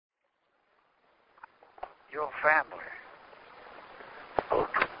your family, both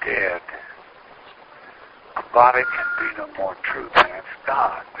are dead. A body can be no more true than its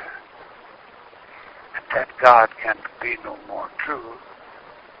God. And that God can be no more true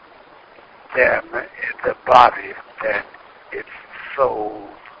than the body that its soul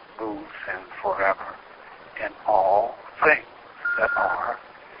moves in forever in all things that are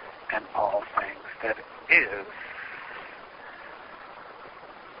and all things that is,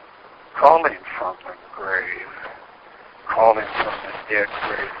 calling from the grave, calling from the dead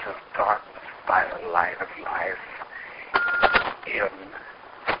graves of darkness by the light of life in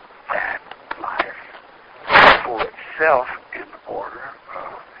that life for itself in order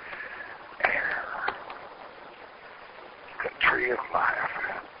of air. The tree of life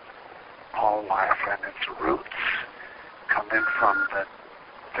and all life and its roots coming from the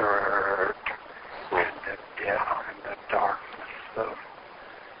dirt and the death and the darkness of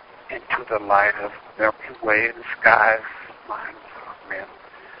into the light of Milky Way and skies, minds of men,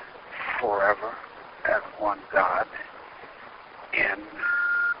 forever as one God, in,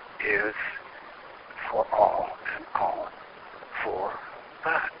 is, for all, and all for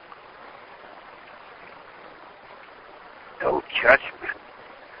that. No judgment,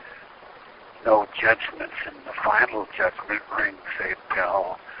 no judgments in the final judgment rings a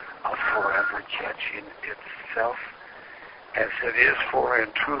bell of forever judging itself, as it is for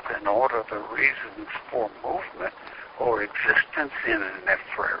in truth and order the reasons for movement or existence in and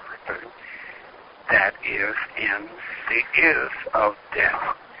for everything that is in the is of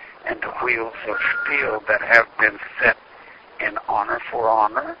death, and the wheels of steel that have been set in honor for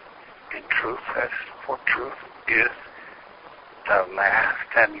honor, in truth as for truth, is the last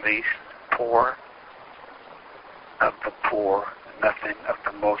and least poor of the poor, nothing of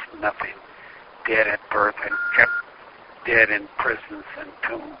the most nothing, dead at birth and kept dead in prisons and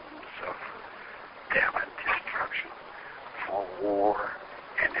tombs of death and destruction, for war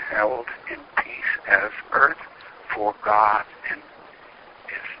and held in peace as earth for God, and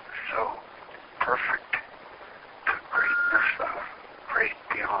is so perfect, the greatness of great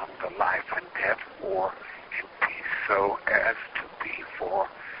beyond the life and death, war and peace, so as to be for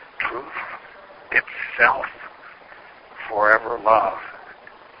truth itself, forever love,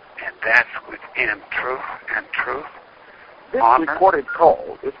 and that's within truth and truth. This honor, recorded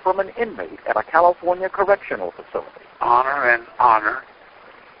call is from an inmate at a California correctional facility. Honor and honor,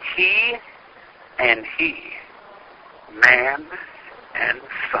 he and he, man and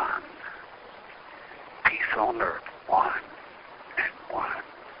son, peace on earth, one and one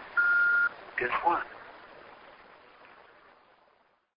is one.